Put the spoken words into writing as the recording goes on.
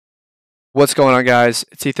What's going on, guys?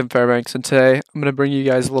 It's Ethan Fairbanks, and today I'm going to bring you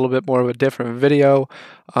guys a little bit more of a different video.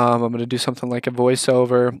 I'm going to do something like a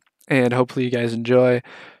voiceover, and hopefully you guys enjoy.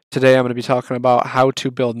 Today I'm going to be talking about how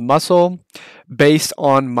to build muscle based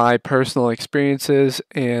on my personal experiences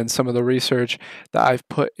and some of the research that I've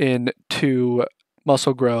put into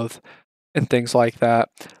muscle growth and things like that.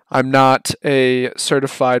 I'm not a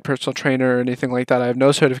certified personal trainer or anything like that. I have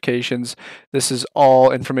no certifications. This is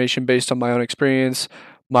all information based on my own experience,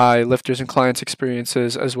 my lifters and clients'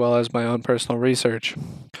 experiences, as well as my own personal research.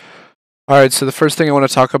 All right, so the first thing I want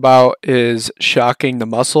to talk about is shocking the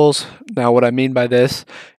muscles. Now, what I mean by this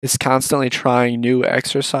is constantly trying new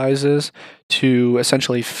exercises to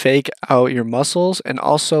essentially fake out your muscles, and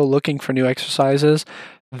also looking for new exercises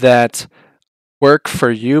that work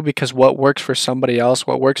for you, because what works for somebody else,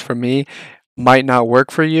 what works for me, might not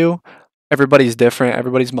work for you. Everybody's different.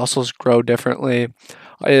 Everybody's muscles grow differently.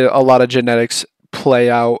 A lot of genetics play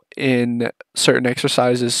out in certain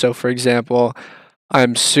exercises. So, for example,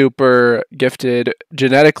 I'm super gifted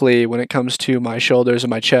genetically when it comes to my shoulders and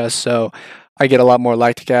my chest. So I get a lot more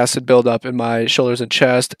lactic acid buildup in my shoulders and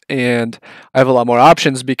chest, and I have a lot more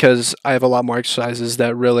options because I have a lot more exercises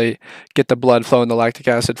that really get the blood flow and the lactic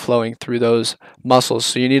acid flowing through those muscles.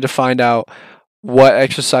 So you need to find out what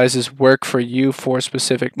exercises work for you for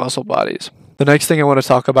specific muscle bodies. The next thing I want to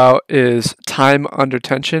talk about is time under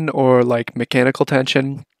tension, or like mechanical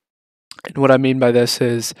tension. And what I mean by this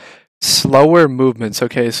is slower movements.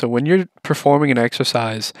 Okay, so when you're performing an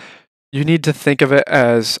exercise, you need to think of it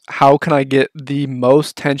as, how can I get the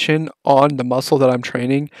most tension on the muscle that I'm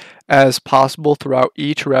training as possible throughout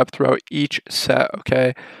each rep, throughout each set.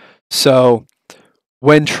 Okay, so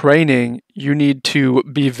when training, you need to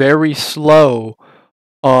be very slow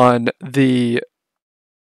on the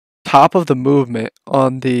top of the movement,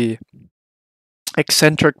 on the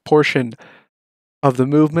eccentric portion of the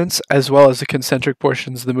movements, as well as the concentric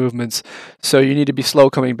portions of the movements. So you need to be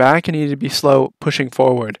slow coming back, and you need to be slow pushing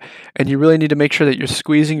forward. And you really need to make sure that you're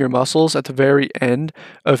squeezing your muscles at the very end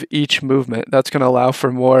of each movement. That's going to allow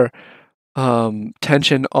for more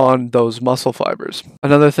tension on those muscle fibers.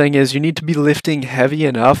 Another thing is, you need to be lifting heavy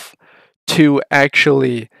enough to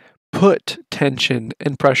actually put tension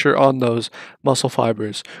and pressure on those muscle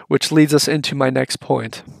fibers, which leads us into my next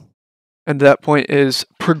point. And that point is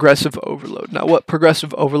progressive overload. Now, what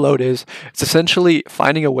progressive overload is, it's essentially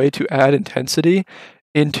finding a way to add intensity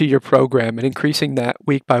into your program and increasing that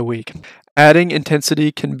week by week. Adding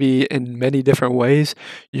intensity can be in many different ways.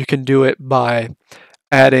 You can do it by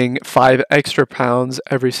adding 5 extra pounds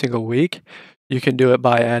every single week. You can do it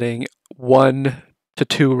by adding 1 to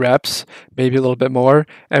 2 reps, maybe a little bit more,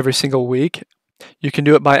 every single week. You can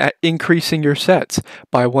do it by increasing your sets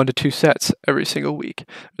by 1 to 2 sets every single week.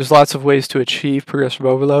 There's lots of ways to achieve progressive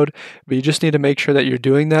overload, but you just need to make sure that you're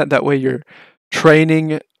doing that. That way your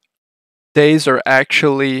training days are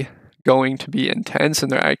actually going to be intense,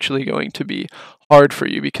 and they're actually going to be hard for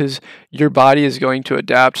you, because your body is going to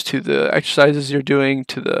adapt to the exercises you're doing,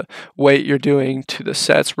 to the weight you're doing, to the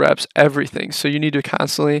sets, reps, everything. So you need to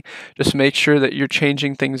constantly just make sure that you're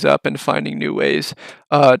changing things up and finding new ways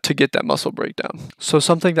to get that muscle breakdown. So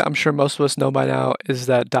something that I'm sure most of us know by now is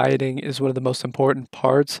that dieting is one of the most important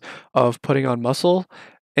parts of putting on muscle.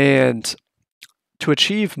 And to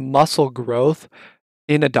achieve muscle growth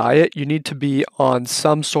in a diet, you need to be on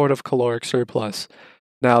some sort of caloric surplus.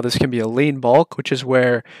 Now, this can be a lean bulk, which is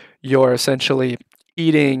where you're essentially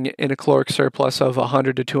eating in a caloric surplus of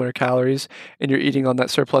 100 to 200 calories, and you're eating on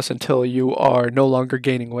that surplus until you are no longer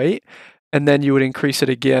gaining weight. And then you would increase it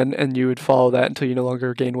again, and you would follow that until you no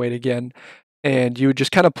longer gain weight again. And you would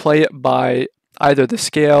just kind of play it by either the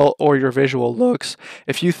scale or your visual looks.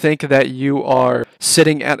 If you think that you are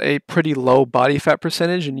sitting at a pretty low body fat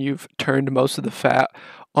percentage and you've turned most of the fat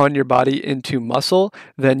on your body into muscle,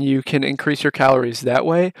 then you can increase your calories that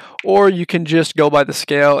way. Or you can just go by the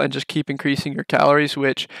scale and just keep increasing your calories,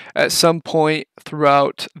 which at some point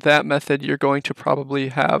throughout that method, you're going to probably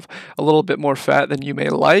have a little bit more fat than you may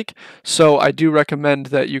like. So I do recommend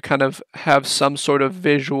that you kind of have some sort of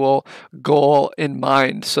visual goal in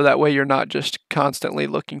mind, so that way you're not just constantly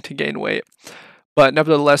looking to gain weight. But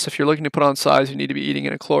nevertheless, if you're looking to put on size, you need to be eating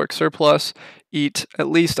in a caloric surplus. Eat at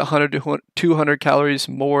least 100 to 200 calories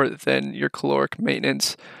more than your caloric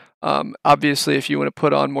maintenance. Obviously, if you want to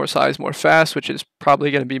put on more size more fast, which is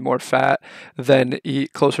probably going to be more fat, then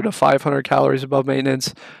eat closer to 500 calories above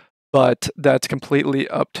maintenance. But that's completely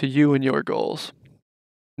up to you and your goals.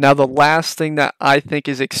 Now, the last thing that I think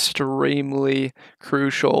is extremely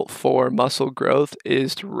crucial for muscle growth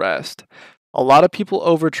is to rest. A lot of people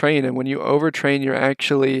overtrain, and when you overtrain, you're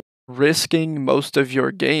actually risking most of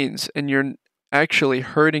your gains, and you're actually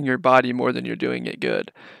hurting your body more than you're doing it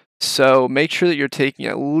good. So make sure that you're taking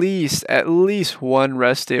at least one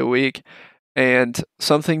rest day a week. And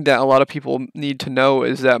something that a lot of people need to know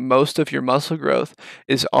is that most of your muscle growth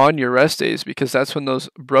is on your rest days because that's when those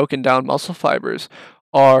broken down muscle fibers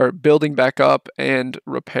are building back up and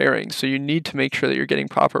repairing. So you need to make sure that you're getting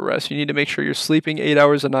proper rest. You need to make sure you're sleeping 8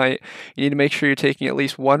 hours a night. You need to make sure you're taking at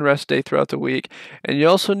least one rest day throughout the week. And you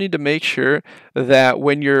also need to make sure that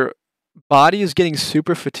when your body is getting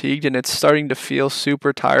super fatigued and it's starting to feel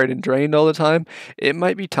super tired and drained all the time, it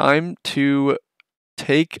might be time to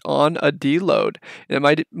take on a deload. It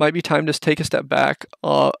might be time to take a step back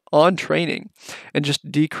on training and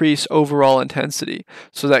just decrease overall intensity.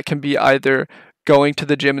 So that can be either going to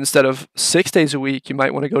the gym instead of 6 days a week. You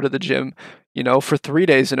might want to go to the gym, for 3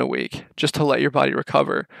 days in a week just to let your body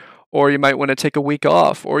recover. Or you might want to take a week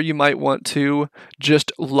off, or you might want to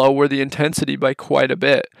just lower the intensity by quite a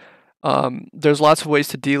bit. There's lots of ways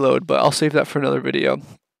to deload, but I'll save that for another video.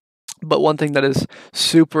 But one thing that is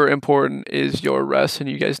super important is your rest, and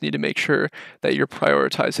you guys need to make sure that you're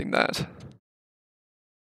prioritizing that.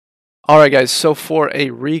 All right, guys, so for a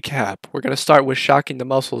recap, we're going to start with shocking the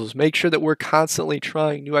muscles. Make sure that we're constantly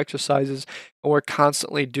trying new exercises and we're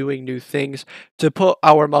constantly doing new things to put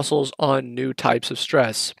our muscles on new types of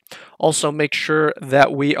stress. Also, make sure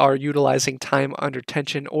that we are utilizing time under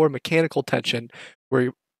tension or mechanical tension.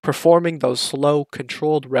 We're performing those slow,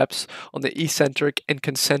 controlled reps on the eccentric and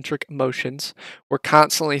concentric motions. We're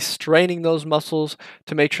constantly straining those muscles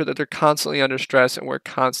to make sure that they're constantly under stress and we're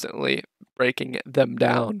constantly breaking them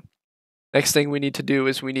down. Next thing we need to do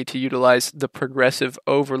is we need to utilize the progressive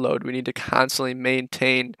overload. We need to constantly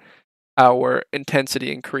maintain our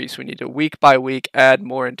intensity increase. We need to week by week add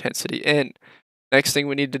more intensity in. Next thing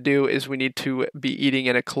we need to do is we need to be eating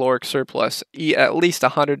in a caloric surplus. Eat at least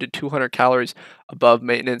 100 to 200 calories above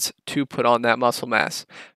maintenance to put on that muscle mass.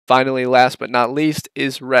 Finally, last but not least,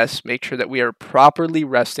 is rest. Make sure that we are properly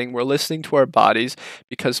resting. We're listening to our bodies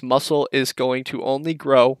because muscle is going to only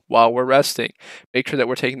grow while we're resting. Make sure that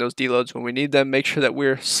we're taking those deloads when we need them. Make sure that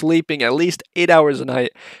we're sleeping at least 8 hours a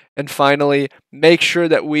night. And finally, make sure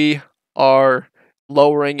that we are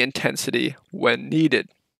lowering intensity when needed.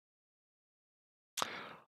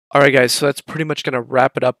 Alright guys, so that's pretty much going to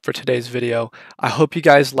wrap it up for today's video. I hope you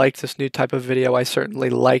guys liked this new type of video. I certainly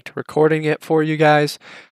liked recording it for you guys.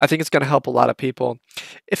 I think it's going to help a lot of people.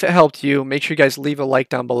 If it helped you, make sure you guys leave a like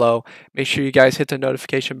down below. Make sure you guys hit the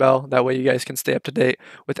notification bell. That way you guys can stay up to date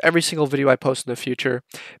with every single video I post in the future.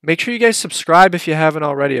 Make sure you guys subscribe if you haven't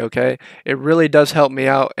already, okay? It really does help me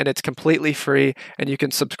out and it's completely free and you can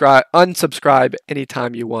unsubscribe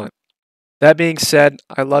anytime you want. That being said,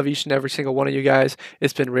 I love each and every single one of you guys.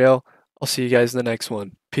 It's been real. I'll see you guys in the next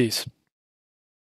one. Peace.